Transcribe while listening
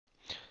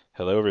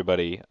Hello,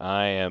 everybody.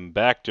 I am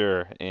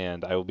Bacter,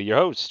 and I will be your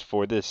host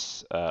for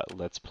this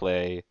Let's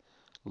Play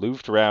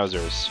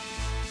Luftrausers.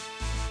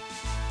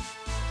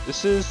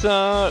 This is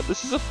a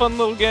fun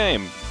little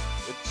game.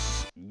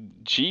 It's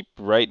cheap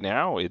right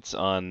now. It's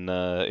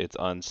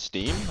on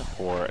Steam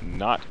for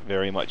not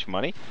very much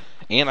money,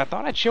 and I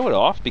thought I'd show it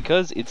off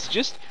because it's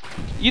just,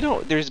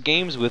 there's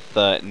games with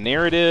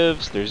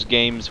narratives. There's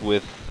games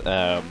with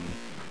a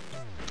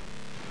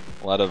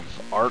lot of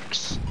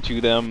arcs to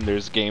them.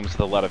 There's games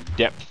with a lot of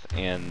depth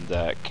and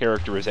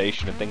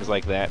characterization and things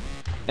like that.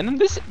 And then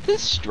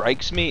this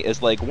strikes me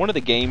as like one of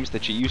the games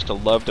that you used to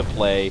love to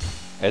play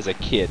as a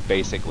kid,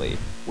 basically,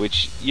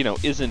 which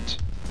isn't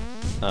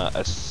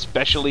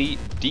especially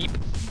deep,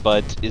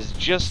 but is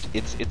just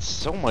it's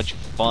so much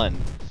fun.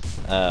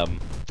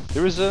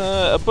 There was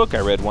a book I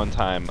read one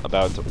time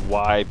about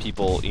why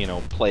people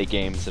play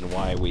games and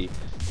why we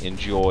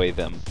enjoy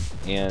them,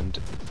 and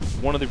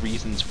one of the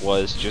reasons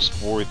was just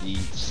for the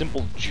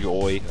simple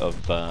joy of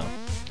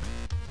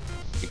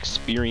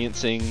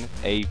experiencing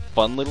a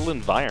fun little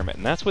environment,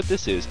 and that's what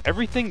this is.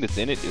 Everything that's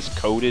in it is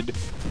coded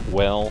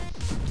well.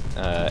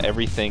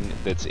 Everything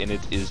that's in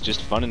it is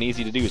just fun and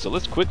easy to do. So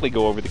let's quickly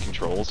go over the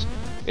controls.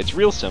 It's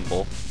real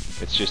simple.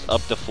 It's just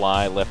up to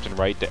fly, left and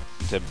right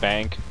to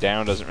bank.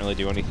 Down doesn't really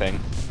do anything.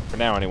 For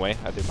now, anyway.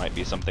 There might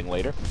be something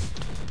later.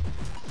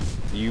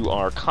 You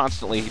are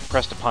constantly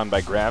pressed upon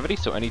by gravity,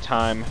 so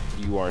anytime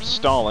you are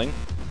stalling,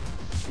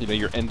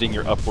 you're ending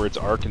your upwards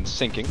arc and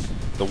sinking.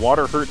 The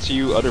water hurts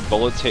you, other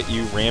bullets hit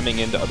you, ramming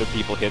into other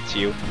people hits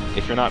you.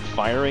 If you're not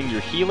firing,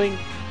 you're healing,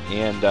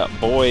 and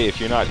boy, if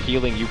you're not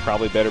healing, you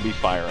probably better be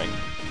firing.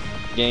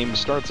 The game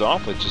starts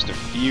off with just a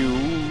few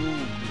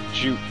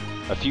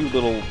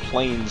little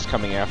planes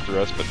coming after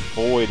us, but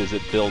boy does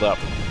it build up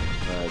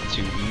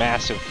to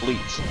massive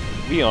fleets.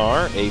 We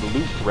are a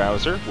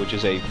Luftrauser, which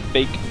is a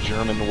fake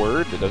German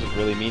word that doesn't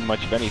really mean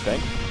much of anything.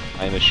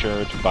 I am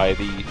assured by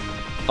the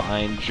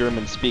fine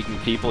German-speaking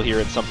people here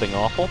it's something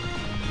awful.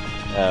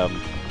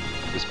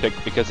 It was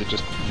picked because it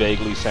just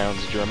vaguely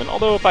sounds German,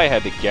 although if I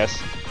had to guess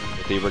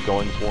what they were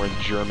going for in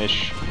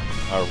Germish,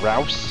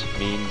 Raus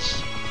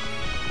means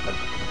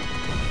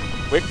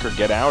quick or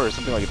get out or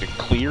something like to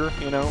clear,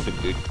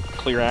 to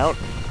clear out.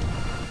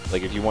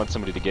 Like if you want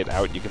somebody to get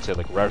out, you can say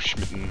like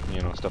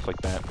Rauschmitten, stuff like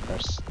that.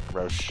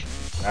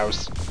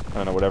 Raus, I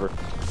don't know, whatever.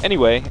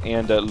 Anyway,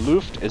 and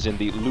Luft, as in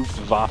the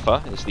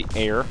Luftwaffe, is the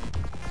air.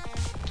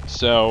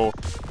 So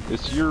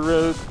it's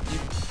you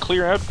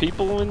clear out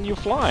people and you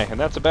fly, and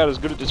that's about as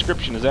good a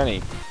description as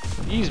any.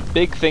 These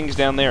big things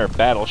down there are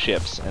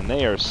battleships, and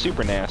they are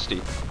super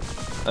nasty.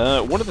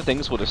 One of the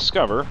things we'll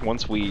discover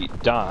once we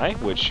die,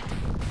 which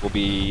will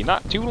be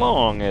not too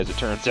long, as it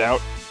turns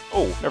out.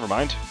 Oh, never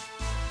mind.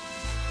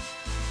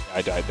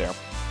 I died there.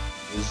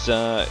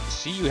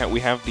 See, we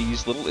have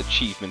these little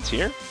achievements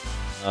here,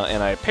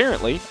 and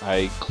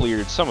I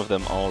cleared some of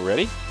them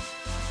already,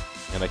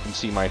 and I can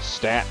see my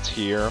stats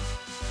here.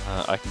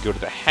 I can go to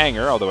the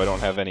hangar, although I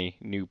don't have any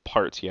new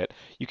parts yet.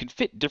 You can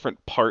fit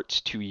different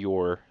parts to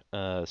your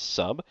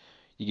sub.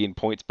 You gain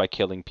points by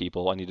killing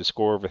people. I need to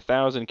score over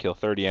 1,000, kill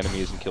 30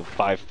 enemies, and kill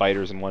 5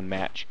 fighters in one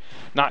match.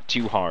 Not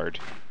too hard.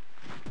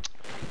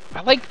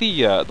 I like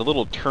the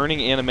little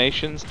turning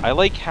animations. I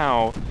like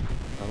how.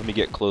 Let me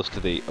get close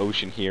to the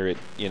ocean here. It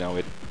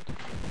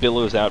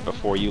billows out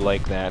before you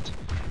like that.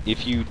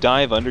 If you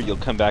dive under, you'll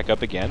come back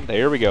up again.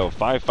 There we go.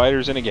 5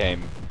 fighters in a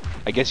game.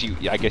 I guess you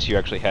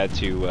actually had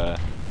to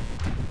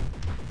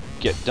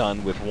get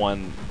done with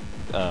one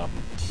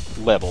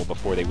level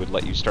before they would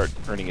let you start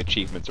earning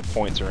achievements or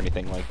points or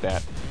anything like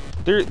that.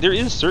 There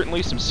is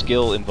certainly some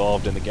skill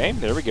involved in the game.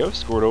 There we go.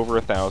 Scored over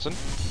 1,000.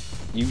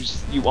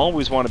 You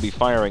always want to be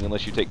firing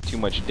unless you take too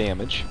much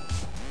damage.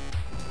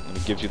 And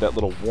it gives you that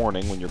little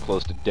warning when you're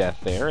close to death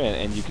there,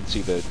 and you can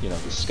see that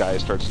the sky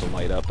starts to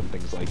light up and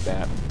things like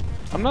that.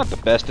 I'm not the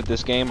best at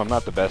this game. I'm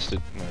not the best at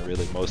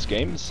really most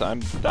games.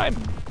 I'm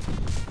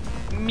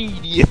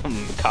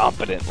medium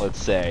competent,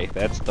 let's say.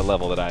 That's the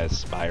level that I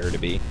aspire to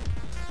be.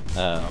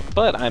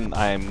 But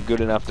I'm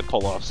good enough to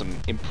pull off some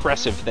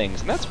impressive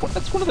things, and that's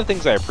one of the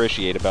things I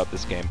appreciate about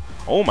this game.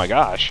 Oh my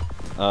gosh,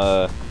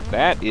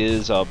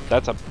 that's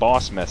a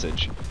boss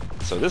message.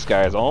 So this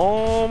guy is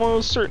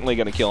almost certainly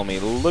going to kill me.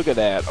 Look at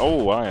that.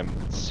 Oh, I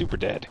am super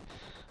dead.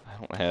 I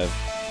don't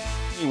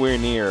have anywhere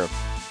near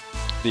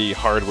the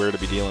hardware to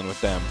be dealing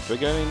with them. Do I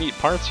get any neat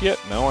parts yet?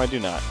 No, I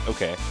do not.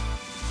 Okay.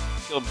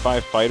 Killed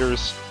 5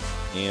 fighters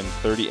and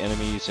 30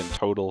 enemies in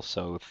total,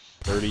 so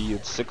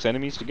 36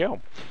 enemies to go.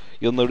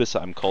 You'll notice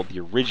I'm called the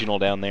original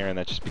down there, and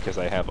that's just because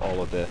I have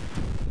all of the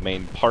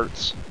main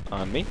parts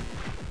on me.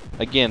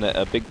 Again,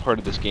 a big part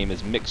of this game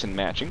is mix and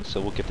matching, so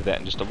we'll get to that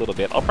in just a little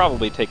bit. I'll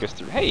probably take us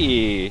through.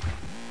 Hey,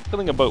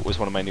 killing a boat was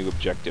one of my new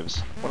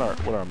objectives. What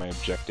are my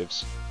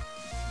objectives?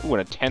 Ooh,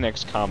 and a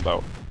 10x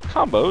combo.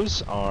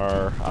 Combos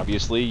are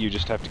obviously you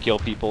just have to kill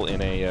people in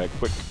a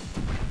quick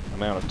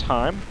amount of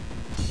time,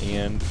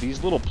 and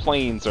these little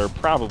planes are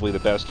probably the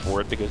best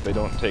for it because they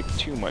don't take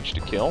too much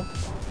to kill.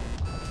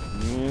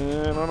 I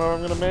don't know if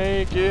I'm gonna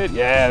make it.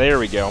 Yeah, there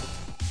we go.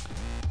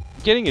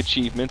 getting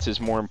achievements is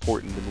more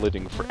important than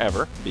living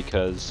forever,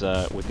 because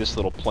with this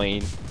little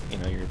plane, you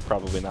know, you're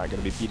probably not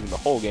going to be beating the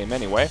whole game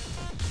anyway.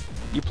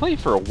 You play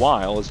for a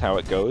while is how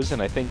it goes,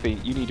 and I think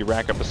that you need to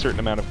rack up a certain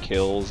amount of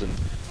kills and,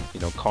 you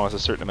know, cause a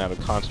certain amount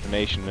of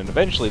consternation, and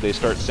eventually they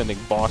start sending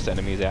boss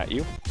enemies at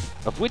you,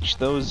 of which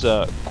those,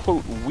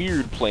 quote,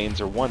 weird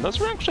planes are one.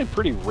 Those are actually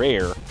pretty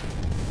rare.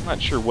 I'm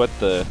not sure what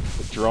the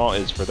draw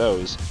is for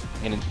those,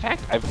 and in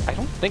fact, I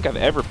don't think I've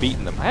ever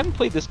beaten them. I haven't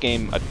played this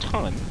game a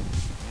ton.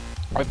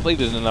 I've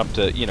played it enough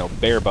to, you know,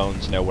 bare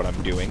bones know what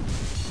I'm doing,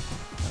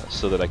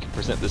 so that I can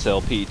present this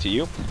LP to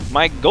you.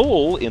 My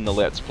goal in the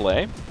Let's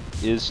Play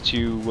is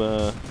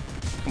to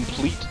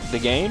complete the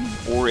game,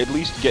 or at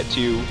least get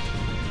to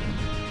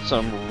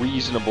some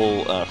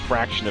reasonable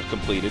fraction of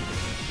completed.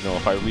 You know,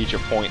 if I reach a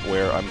point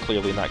where I'm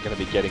clearly not going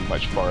to be getting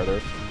much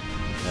farther,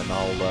 then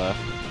I'll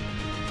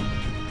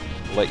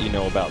let you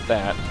know about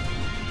that.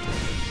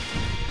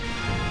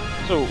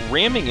 So,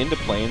 ramming into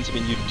planes, I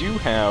mean, you do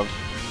have...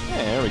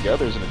 Yeah, there we go,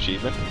 there's an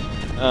achievement.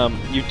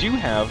 You do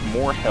have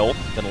more health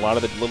than a lot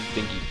of the little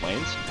dinky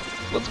planes.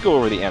 Let's go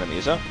over the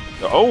enemies, huh?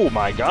 Oh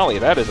my golly,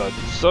 that is a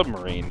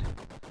submarine.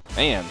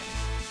 Man.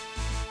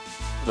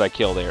 What did I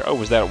kill there? Oh,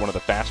 was that one of the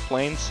fast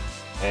planes?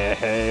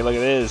 Hey, look at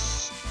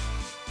this.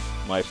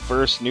 My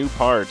first new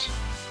part.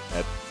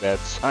 That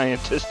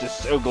scientist is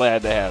so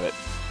glad to have it.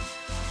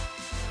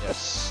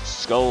 Yes,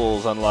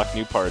 skulls unlock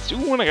new parts.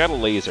 Ooh, and I got a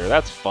laser.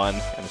 That's fun.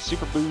 And a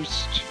super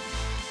boost.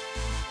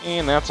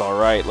 And that's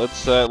alright.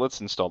 Let's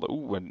install the...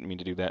 Ooh, I didn't mean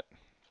to do that.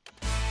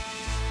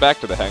 Back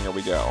to the hangar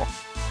we go.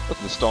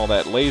 Let's install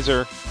that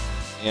laser.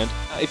 And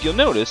if you'll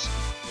notice,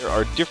 there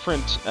are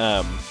different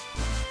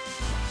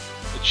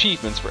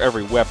achievements for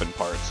every weapon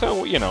part.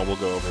 So, you know, we'll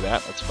go over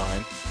that. That's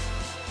fine.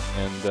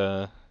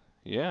 And,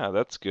 yeah,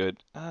 that's good.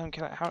 How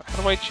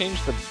do I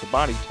change the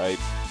body type?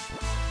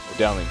 Oh,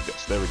 down like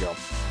this. There we go.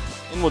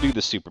 And we'll do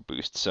the super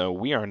boost. So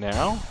we are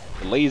now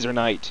the Laser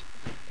Knight.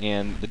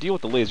 And the deal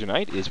with the Laser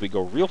Knight is we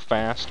go real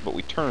fast, but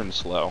we turn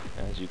slow,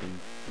 as you can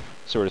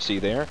sort of see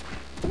there.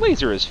 The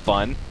laser is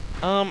fun.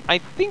 I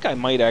think I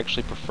might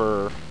actually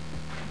prefer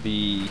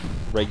the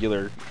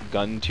regular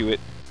gun to it.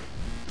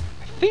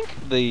 I think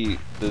the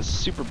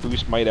super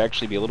boost might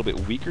actually be a little bit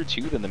weaker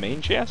too than the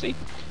main chassis,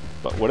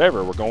 but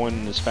whatever, we're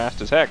going as fast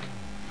as heck.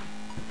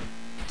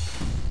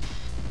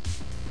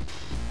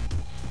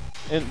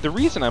 And the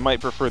reason I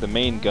might prefer the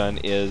main gun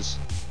is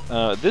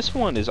this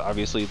one is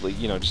obviously,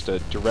 you know, just a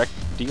direct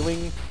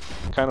dealing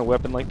kind of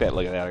weapon like that.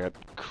 Look at that, I got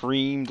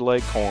creamed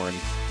like corn.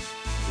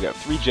 We got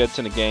 3 jets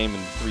in a game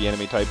and 3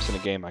 enemy types in a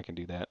game. I can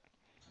do that.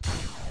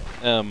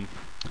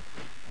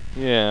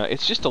 Yeah,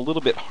 it's just a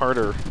little bit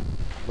harder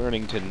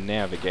learning to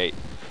navigate.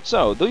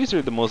 So, these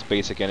are the most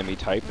basic enemy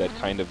type, that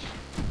kind of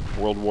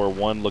World War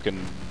I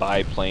looking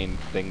biplane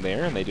thing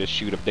there, and they just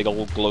shoot a big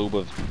old globe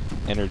of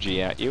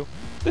energy at you.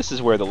 This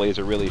is where the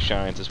laser really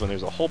shines, is when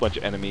there's a whole bunch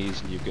of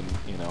enemies and you can,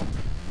 you know,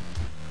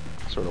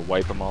 sort of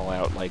wipe them all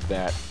out like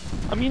that.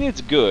 I mean,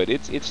 it's good.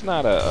 It's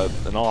not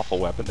an awful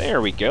weapon. There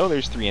we go.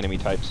 There's 3 enemy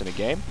types in a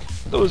game.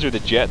 Those are the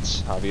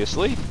jets,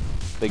 obviously.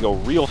 They go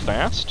real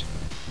fast.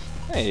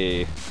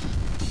 Hey,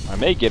 I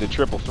may get a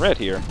triple threat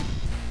here.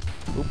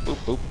 Boop, boop,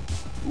 boop.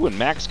 Ooh, and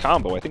max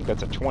combo. I think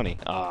that's a 20.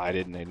 Ah, I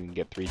didn't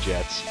get 3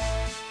 jets.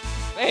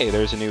 Hey,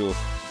 there's a new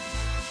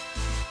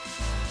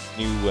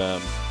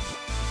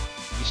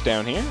piece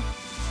down here.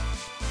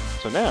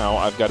 So now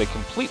I've got a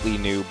completely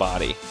new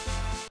body.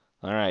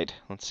 Alright,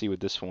 let's see what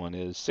this one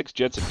is. 6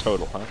 jets in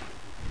total, huh?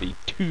 The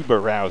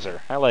Luftrausers.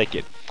 I like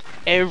it.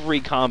 Every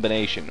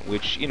combination,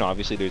 which, you know,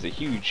 obviously there's a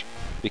huge,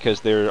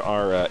 because there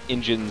are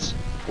engines,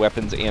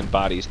 weapons, and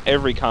bodies.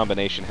 Every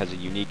combination has a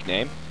unique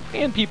name,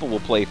 and people will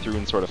play through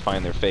and sort of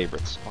find their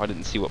favorites. Oh, I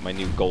didn't see what my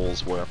new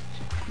goals were.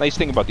 Nice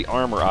thing about the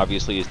armor,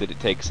 obviously, is that it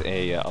takes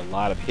a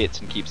lot of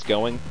hits and keeps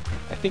going.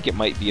 I think it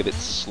might be a bit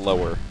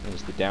slower,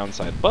 is the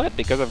downside. But,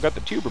 because I've got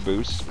the tuber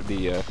boost,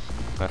 the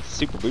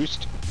super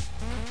boost,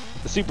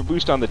 the super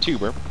boost on the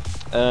tuber,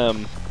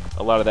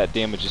 a lot of that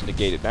damage is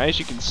negated. Now, as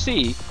you can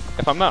see,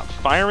 if I'm not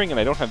firing and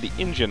I don't have the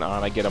engine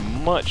on, I get a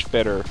much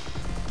better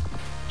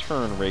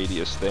turn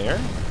radius there.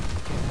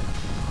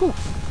 Whew.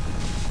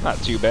 Not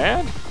too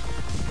bad.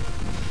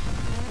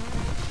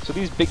 So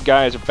these big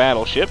guys are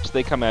battleships.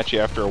 They come at you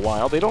after a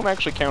while. They don't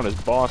actually count as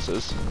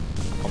bosses,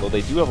 although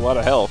they do have a lot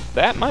of health.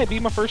 That might be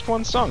my first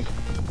one sunk,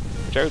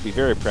 which I would be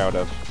very proud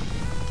of.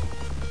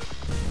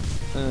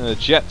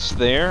 Jets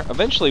there.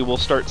 Eventually we'll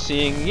start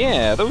seeing,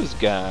 yeah, those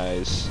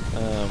guys.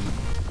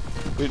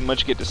 We didn't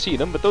much get to see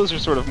them, but those are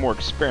sort of more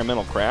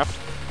experimental craft.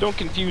 Don't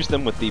confuse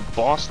them with the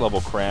boss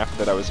level craft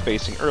that I was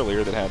facing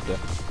earlier that had the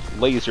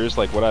lasers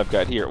like what I've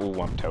got here.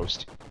 Ooh, I'm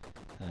toast.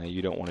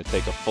 You don't want to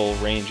take a full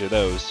range of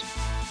those.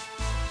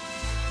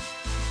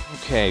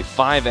 Okay,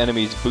 5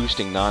 enemies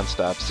boosting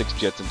non-stop, 6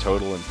 jets in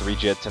total, and 3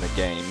 jets in a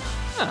game.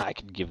 I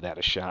could give that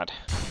a shot.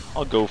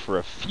 I'll go for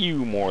a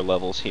few more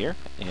levels here,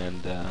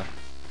 and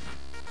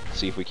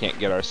see if we can't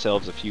get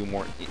ourselves a few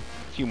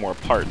more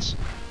parts.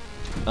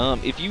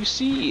 If you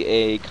see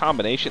a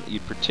combination that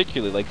you'd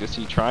particularly like to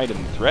see tried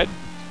in the thread,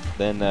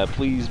 then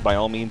please, by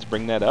all means,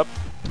 bring that up.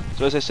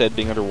 So as I said,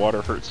 being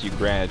underwater hurts you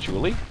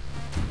gradually.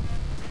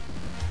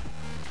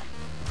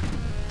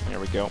 There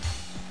we go.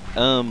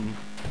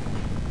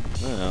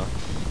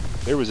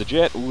 There was a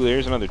jet. Ooh,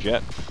 there's another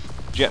jet.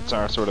 Jets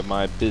are sort of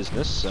my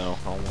business, so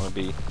I'll want to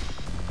be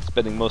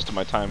spending most of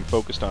my time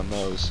focused on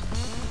those.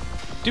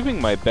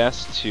 Doing my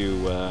best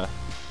to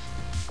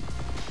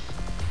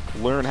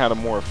learn how to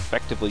more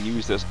effectively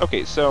use this.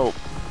 Okay, so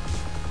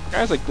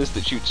guys like this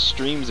that shoot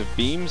streams of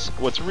beams,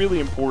 what's really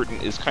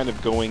important is kind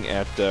of going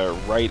at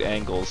right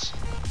angles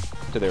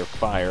to their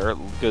fire,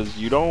 because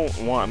you don't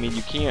want, I mean,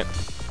 you can't,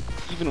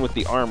 even with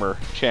the armor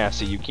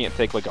chassis, you can't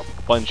take like a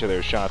bunch of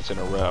their shots in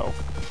a row.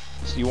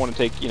 So you want to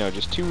take, you know,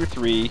 just 2 or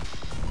 3,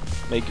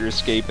 make your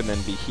escape, and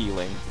then be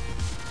healing.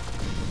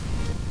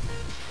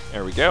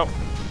 There we go.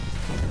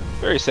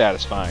 Very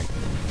satisfying.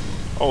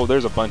 Oh,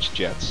 there's a bunch of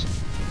jets.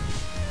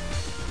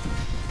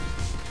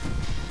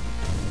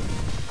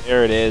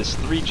 There it is,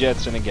 3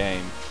 jets in a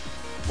game.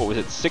 What was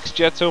it, 6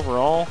 jets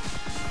overall?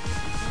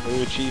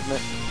 New achievement.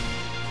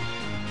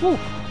 Whew.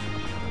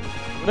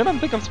 And then I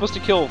think I'm supposed to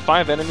kill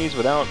 5 enemies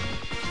without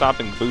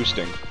stopping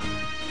boosting.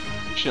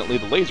 Fortunately,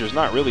 the laser's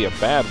not really a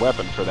bad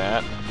weapon for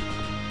that.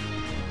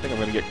 I think I'm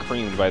gonna get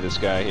creamed by this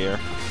guy here.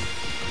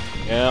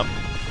 Yeah.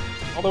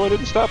 Although I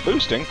didn't stop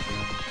boosting.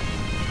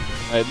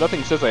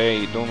 Nothing says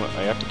I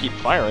have to keep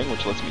firing,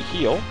 which lets me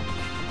heal.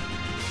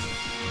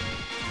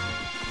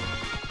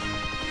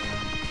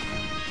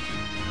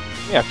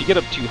 Yeah, if you get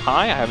up too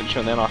high, I haven't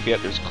shown that off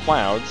yet, there's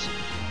clouds,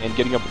 and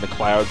getting up in the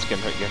clouds can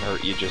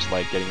hurt you just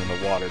like getting in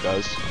the water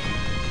does.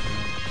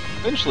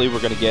 Eventually we're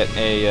going to get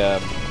a,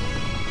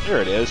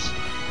 there it is.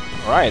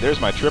 Alright,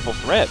 there's my triple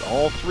threat,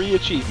 all 3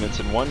 achievements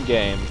in one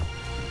game.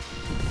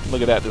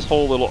 Look at that, this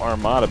whole little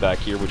armada back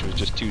here, which was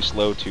just too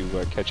slow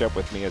to catch up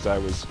with me as I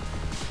was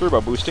turbo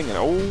boosting, and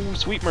oh,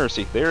 sweet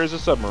mercy, there is a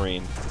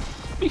submarine.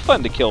 It'd be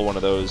fun to kill one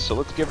of those, so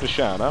let's give it a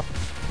shot, huh?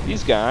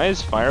 These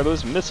guys fire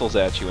those missiles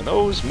at you, and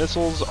those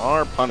missiles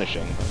are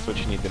punishing. That's what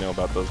you need to know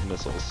about those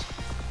missiles.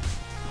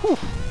 Whew.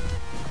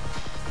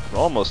 We're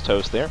almost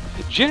toast there.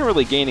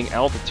 Generally, gaining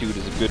altitude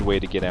is a good way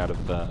to get out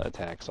of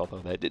attacks, although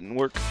that didn't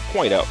work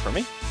quite out for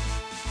me.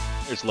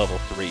 There's level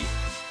 3.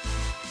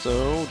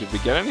 So, did we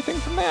get anything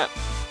from that?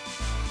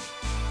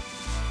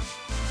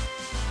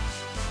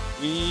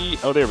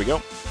 Oh, there we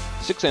go.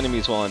 6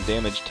 enemies while on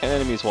damage, 10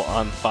 enemies while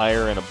on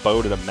fire, and a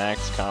boat at a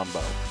max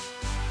combo.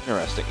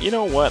 Interesting. You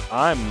know what?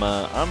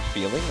 I'm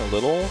feeling a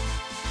little.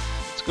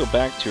 Let's go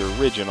back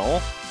to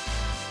original.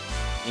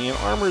 And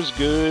armor's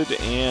good,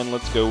 and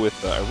let's go with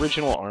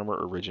original armor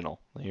original.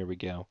 Here we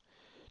go.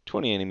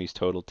 20 enemies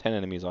total, 10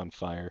 enemies on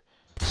fire,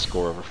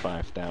 score over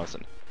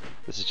 5,000.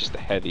 This is just a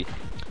heavy.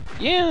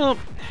 Yeah,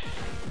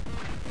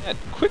 that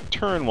quick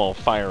turn while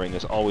firing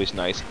is always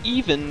nice.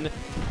 Even,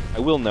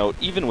 I will note,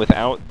 even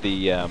without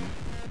the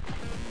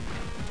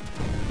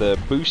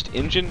boost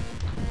engine,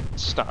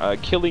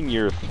 killing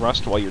your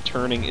thrust while you're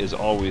turning is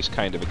always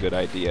kind of a good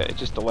idea. It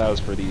just allows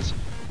for these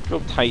real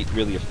tight,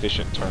 really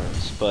efficient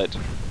turns. But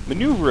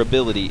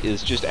maneuverability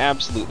is just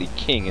absolutely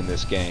king in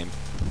this game.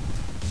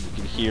 You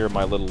can hear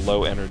my little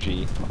low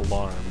energy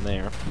alarm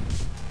there.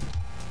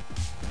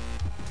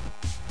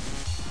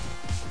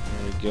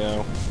 There we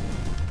go.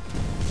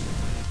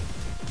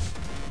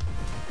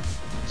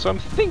 So I'm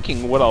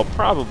thinking what I'll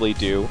probably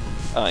do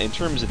in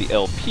terms of the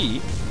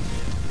LP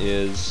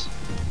is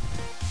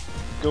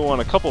go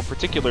on a couple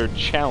particular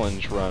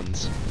challenge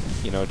runs.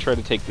 You know, try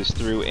to take this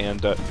through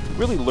and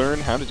really learn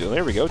how to do it.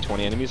 There we go,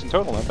 20 enemies in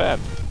total, not bad.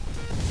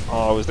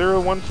 Oh, is there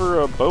one for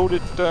a boat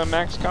at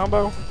max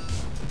combo?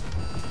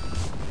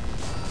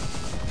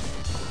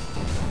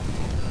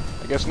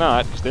 I guess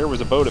not, because there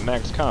was a boat at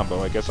max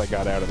combo. I guess I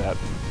got out of that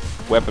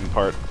weapon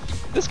part.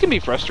 This can be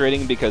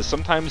frustrating because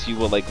sometimes you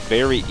will like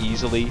very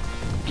easily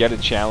get a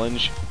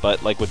challenge,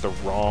 but like with the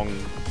wrong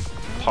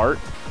part.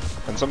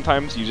 And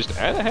sometimes you just,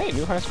 hey,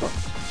 new high score.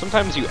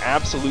 Sometimes you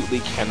absolutely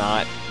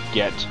cannot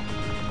get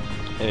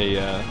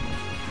a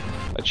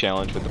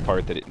challenge with the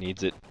part that it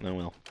needs it. Oh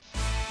well.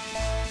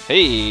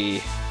 Hey,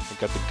 I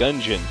got the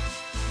Gungeon.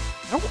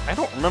 I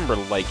don't remember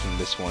liking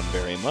this one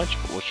very much,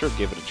 but we'll sure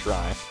give it a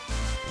try.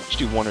 Let's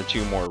do 1 or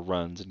 2 more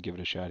runs and give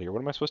it a shot here.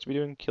 What am I supposed to be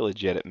doing? Kill a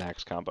jet at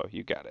max combo.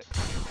 You got it.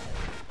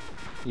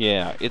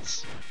 Yeah,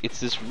 it's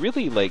this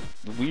really like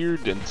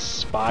weird and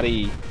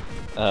spotty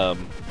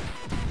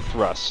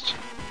thrust.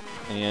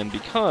 And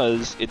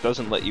because it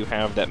doesn't let you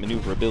have that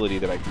maneuverability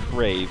that I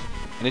crave,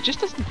 and it just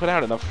doesn't put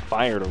out enough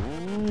fire to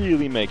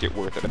really make it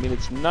worth it. I mean,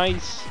 it's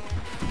nice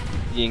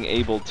being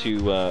able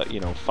to, you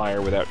know,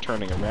 fire without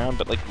turning around,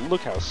 but like,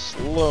 look how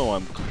slow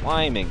I'm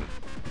climbing.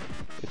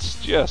 It's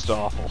just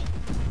awful.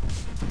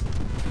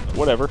 But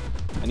whatever.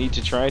 I need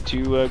to try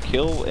to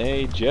kill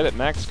a jet at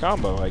max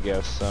combo, I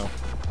guess, so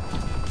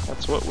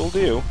that's what we'll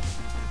do.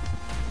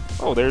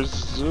 Oh,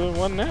 there's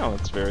one now.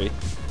 It's very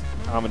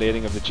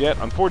accommodating of the jet.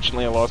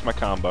 Unfortunately, I lost my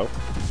combo,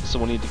 so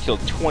we'll need to kill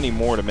 20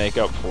 more to make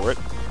up for it.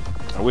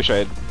 I wish I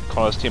had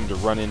caused him to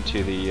run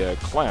into the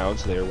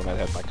clouds there when I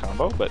had my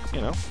combo, but,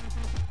 you know,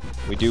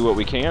 we do what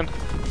we can.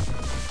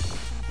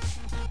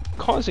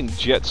 Causing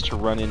jets to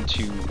run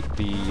into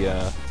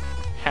the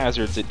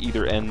hazards at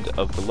either end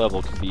of the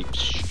level can be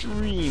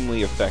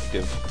extremely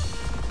effective.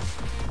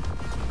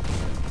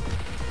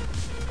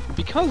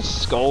 Because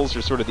skulls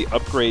are sort of the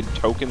upgrade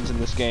tokens in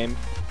this game,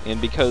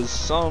 and because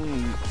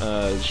some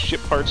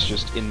ship parts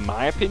just, in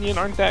my opinion,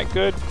 aren't that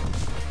good,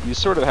 you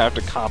sort of have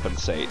to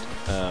compensate.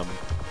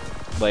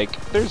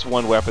 Like, there's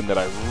one weapon that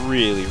I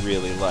really,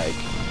 really like.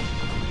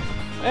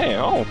 Hey,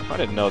 oh, I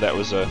didn't know that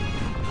was a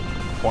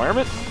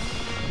requirement.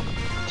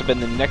 It's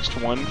been the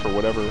next one for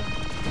whatever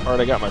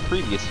part I got my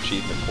previous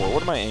achievement for.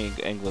 What am I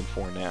angling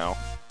for now?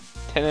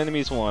 10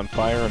 enemies while on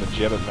fire and a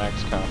jet at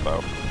max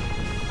combo.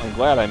 I'm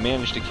glad I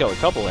managed to kill a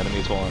couple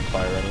enemies while on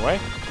fire anyway.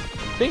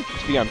 I think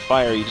to be on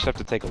fire you just have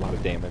to take a lot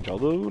of damage,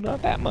 although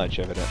not that much,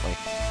 evidently.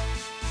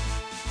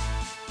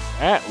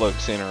 That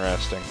looks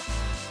interesting.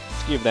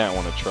 Let's give that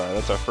one a try.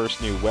 That's our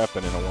first new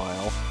weapon in a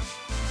while.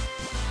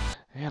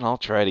 And I'll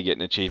try to get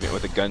an achievement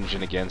with a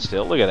Gungeon against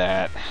it. Look at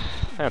that.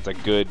 That's a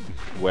good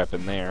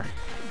weapon there.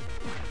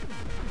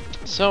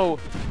 So,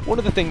 one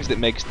of the things that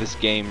makes this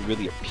game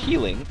really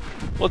appealing,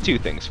 well, two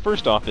things.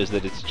 First off is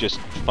that it's just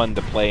fun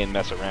to play and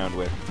mess around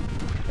with.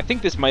 I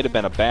think this might have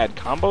been a bad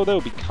combo,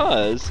 though,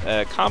 because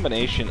a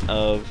combination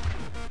of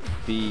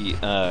the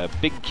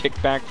big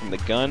kickback from the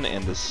gun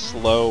and the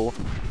slow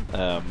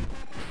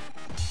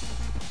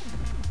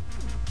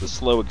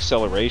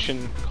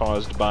acceleration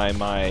caused by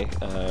my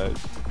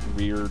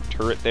rear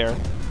turret there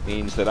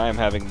means that I am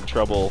having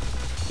trouble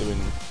doing...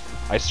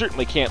 I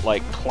certainly can't,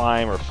 like,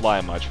 climb or fly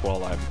much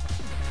while I'm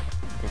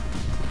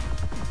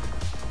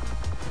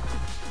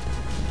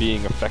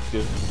being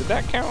effective. Did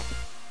that count?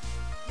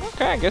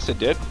 Okay, I guess it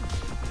did.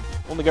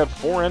 Only got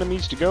 4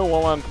 enemies to go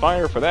while on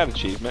fire for that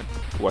achievement.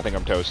 Oh, I think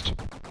I'm toast.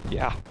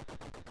 Yeah.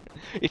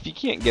 If you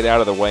can't get out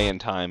of the way in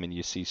time and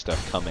you see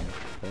stuff coming,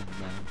 then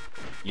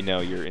you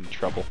know you're in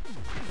trouble.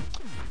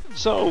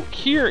 So,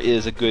 here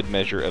is a good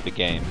measure of a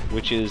game,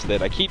 which is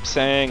that I keep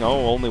saying,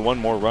 oh, only one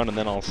more run and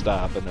then I'll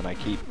stop, and then I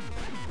keep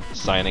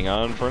signing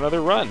on for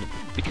another run.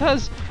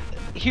 Because,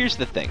 here's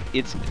the thing,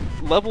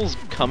 levels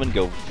come and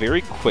go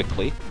very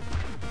quickly.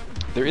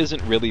 There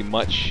isn't really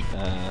much,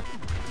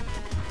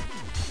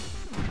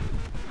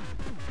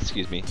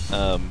 excuse me,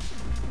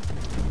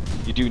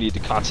 you do need to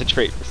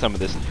concentrate for some of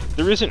this.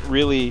 There isn't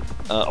really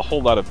a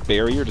whole lot of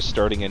barrier to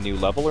starting a new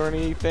level or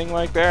anything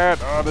like that.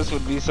 Oh, this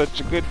would be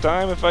such a good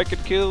time if I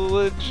could kill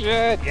a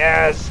jet.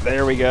 Yes,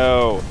 there we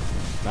go.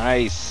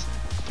 Nice.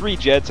 3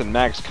 jets and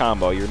max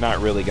combo. You're not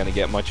really going to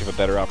get much of a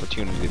better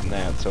opportunity than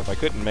that. So if I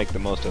couldn't make the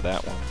most of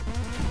that one,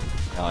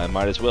 I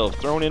might as well have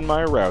thrown in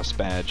my Raus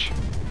badge.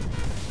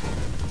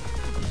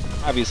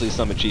 Obviously,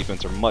 some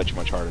achievements are much,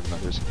 much harder than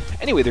others.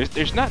 Anyway,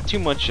 there's not too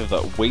much of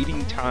a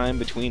waiting time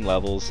between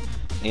levels,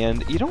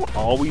 and you don't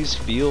always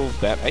feel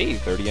that... Hey,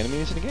 30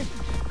 enemies in a game.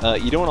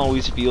 You don't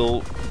always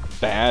feel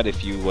bad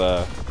if you,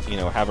 you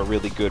know, have a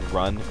really good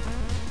run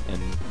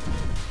and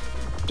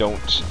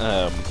don't,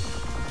 I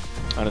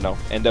don't know,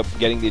 end up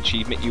getting the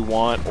achievement you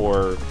want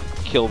or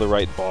kill the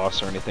right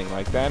boss or anything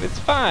like that. It's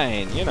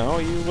fine, you know,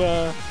 you've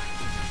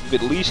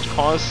at least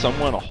caused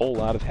someone a whole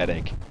lot of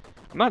headache.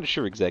 I'm not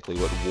sure exactly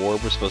what war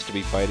we're supposed to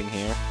be fighting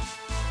here.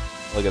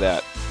 Look at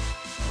that.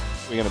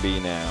 We're gonna be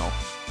now.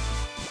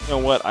 You know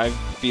what? I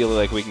feel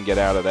like we can get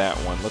out of that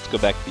one. Let's go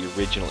back to the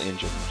original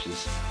engine, which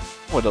is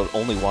what it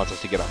only wants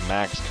us to get a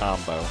max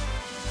combo.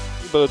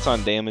 3 boats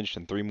undamaged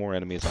and 3 more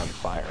enemies on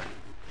fire.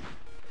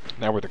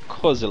 Now we're the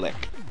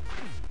Kozilek.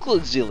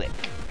 Kozilek.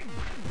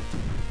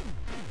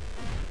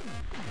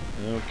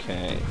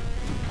 Okay.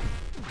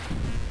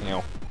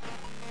 Now,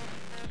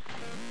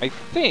 I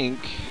think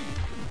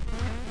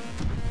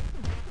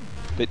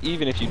that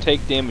even if you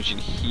take damage and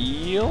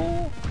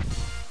heal...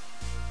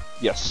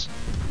 Yes.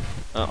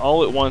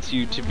 All it wants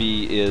you to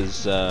be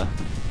is,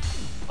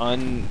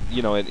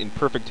 you know, in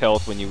perfect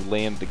health when you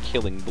land the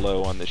killing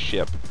blow on the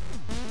ship.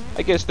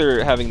 I guess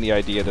they're having the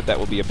idea that that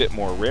will be a bit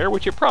more rare,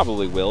 which it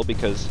probably will,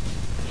 because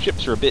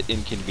ships are a bit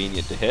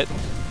inconvenient to hit.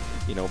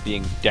 You know,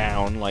 being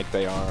down like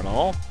they are and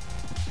all.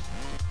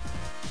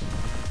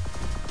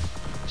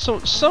 So,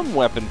 some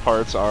weapon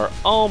parts are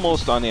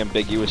almost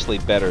unambiguously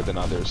better than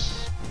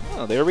others.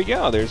 Oh, there we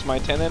go. There's my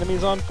 10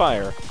 enemies on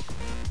fire.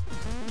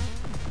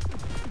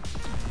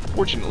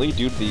 Fortunately,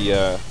 due to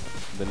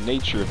the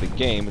nature of the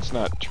game, it's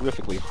not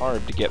terrifically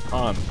hard to get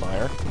on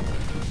fire.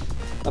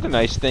 Another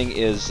nice thing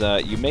is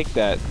you make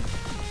that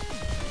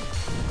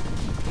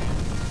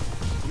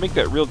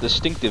real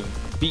distinctive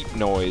beep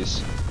noise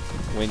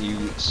when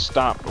you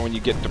stop or when you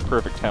get to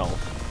perfect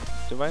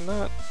health. Did I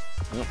not?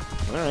 Oh,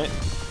 all right.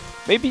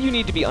 Maybe you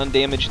need to be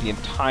undamaged the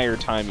entire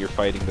time you're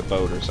fighting the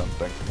boat or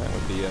something. That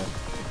would be a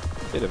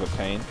bit of a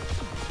pain.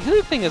 The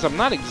other thing is I'm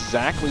not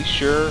exactly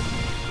sure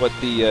what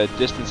the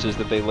distance is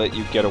that they let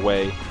you get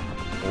away.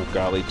 Oh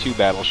golly, 2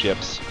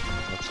 battleships.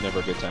 That's never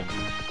a good time.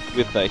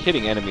 With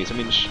hitting enemies, I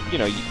mean, you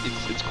know,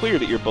 it's clear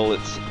that your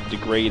bullets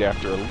degrade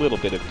after a little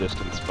bit of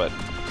distance, but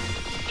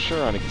I'm not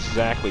sure on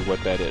exactly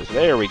what that is.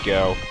 There we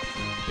go.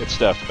 Good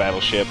stuff,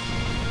 battleship.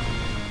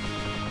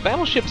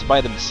 Battleships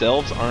by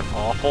themselves aren't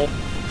awful.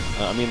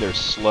 I mean, they're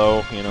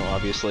slow, you know,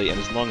 obviously, and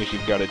as long as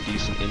you've got a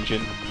decent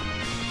engine,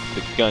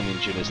 the gun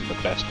engine isn't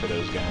the best for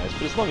those guys,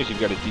 but as long as you've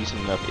got a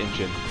decent enough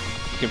engine,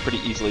 you can pretty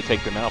easily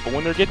take them out. But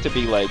when there get to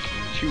be like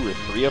 2 or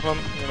 3 of them,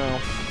 you know,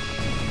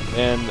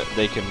 then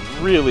they can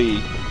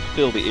really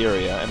fill the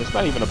area, and it's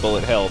not even a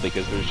bullet hell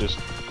because there's just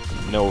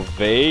no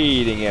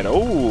evading it.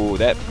 Oh,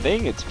 that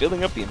thing, it's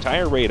filling up the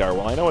entire radar.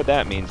 Well, I know what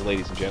that means,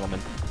 ladies and gentlemen.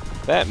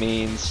 That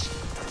means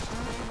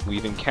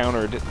we've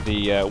encountered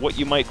the, what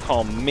you might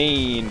call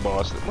main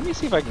boss. Let me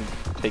see if I can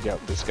take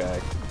out this guy.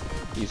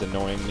 He's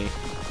annoying me.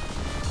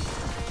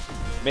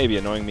 Maybe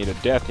annoying me to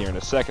death here in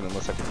a second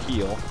unless I can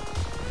heal.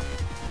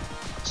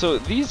 So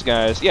these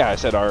guys, yeah, I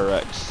said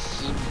our,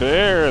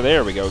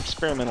 there we go,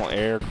 experimental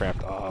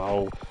aircraft.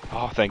 Oh,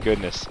 thank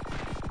goodness.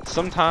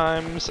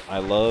 Sometimes I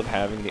love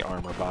having the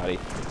armor body,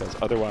 because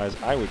otherwise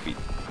I would be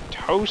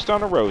toast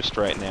on a roast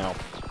right now.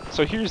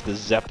 So here's the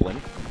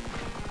Zeppelin.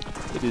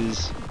 It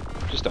is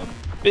just a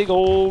big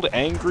old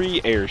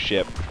angry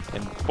airship,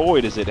 and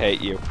boy does it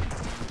hate you.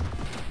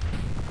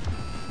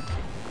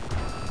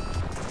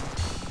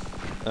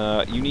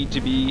 You need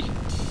to be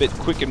a bit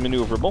quick and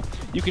maneuverable.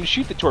 You can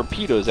shoot the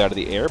torpedoes out of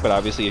the air, but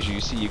obviously, as you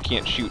see, you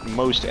can't shoot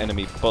most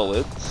enemy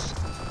bullets.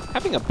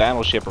 Having a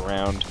battleship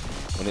around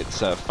when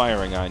it's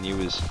firing on you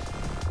is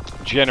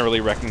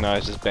generally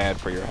recognized as bad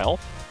for your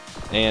health.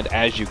 And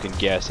as you can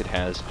guess, it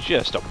has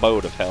just a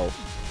boat of health.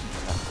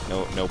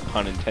 No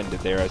pun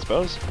intended there, I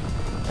suppose.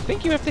 I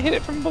think you have to hit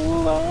it from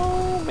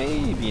below.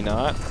 Maybe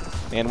not.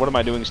 Man, what am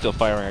I doing still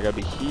firing? I gotta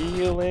be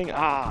healing.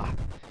 Ah!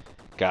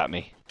 Got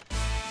me.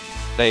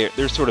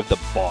 They're sort of the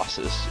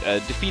bosses.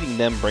 Defeating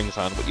them brings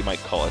on what you might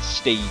call a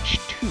stage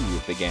 2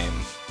 of the game.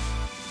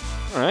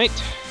 Alright.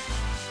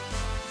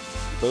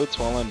 Boats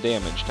while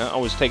undamaged, huh?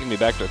 Oh, it's taking me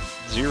back to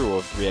 0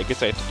 of 3. I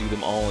guess I have to do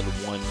them all in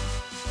one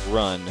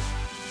run.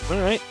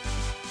 Alright.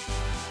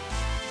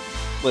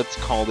 Let's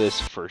call this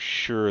for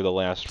sure the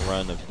last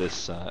run of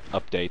this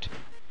update.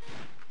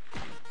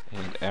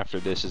 And after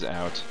this is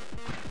out,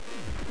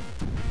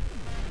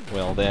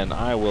 well then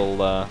I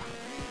will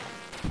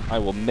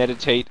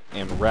meditate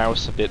and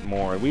rouse a bit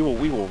more. We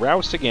will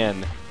rouse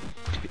again.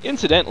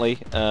 Incidentally,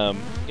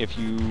 if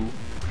you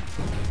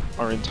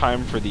are in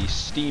time for the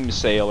Steam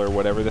sale or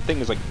whatever, the thing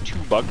is like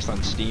 $2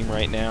 on Steam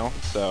right now,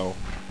 so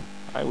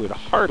I would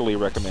heartily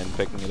recommend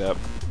picking it up.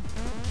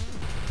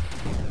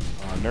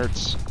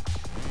 Nerds.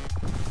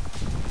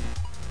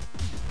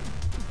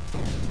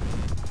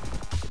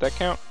 Did that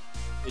count?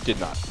 It did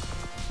not.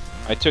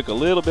 I took a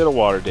little bit of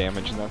water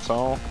damage, and that's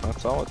all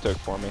it took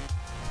for me.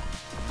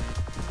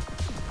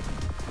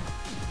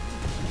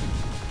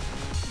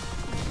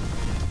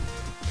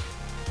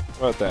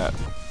 How about that?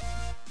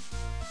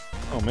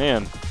 Oh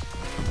man.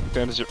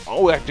 That is,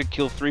 oh, I have to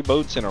kill 3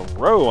 boats in a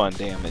row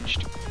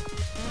undamaged.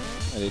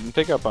 I didn't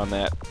pick up on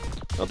that.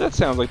 Well, that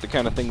sounds like the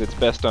kind of thing that's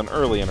best done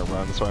early in a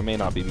run, so I may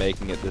not be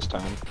making it this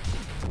time.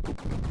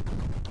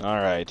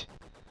 Alright.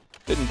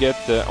 Didn't get,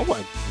 oh,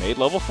 I made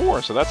level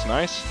 4, so that's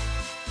nice.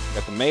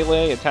 Got the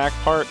melee attack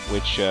part,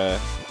 which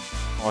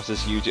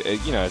causes you to,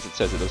 you know, as it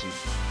says, it doesn't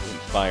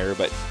fire,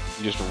 but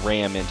you just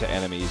ram into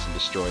enemies and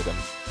destroy them.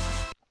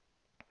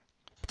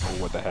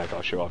 Oh, what the heck,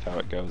 I'll show off how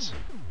it goes.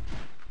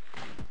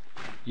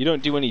 You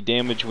don't do any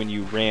damage when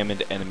you ram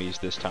into enemies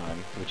this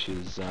time, which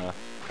is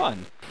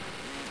fun.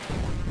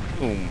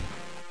 Boom.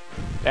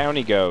 Down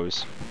he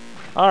goes.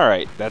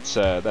 Alright, that's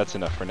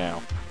enough for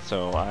now.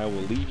 So I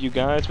will leave you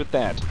guys with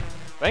that.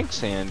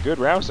 Thanks, and good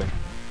rousing.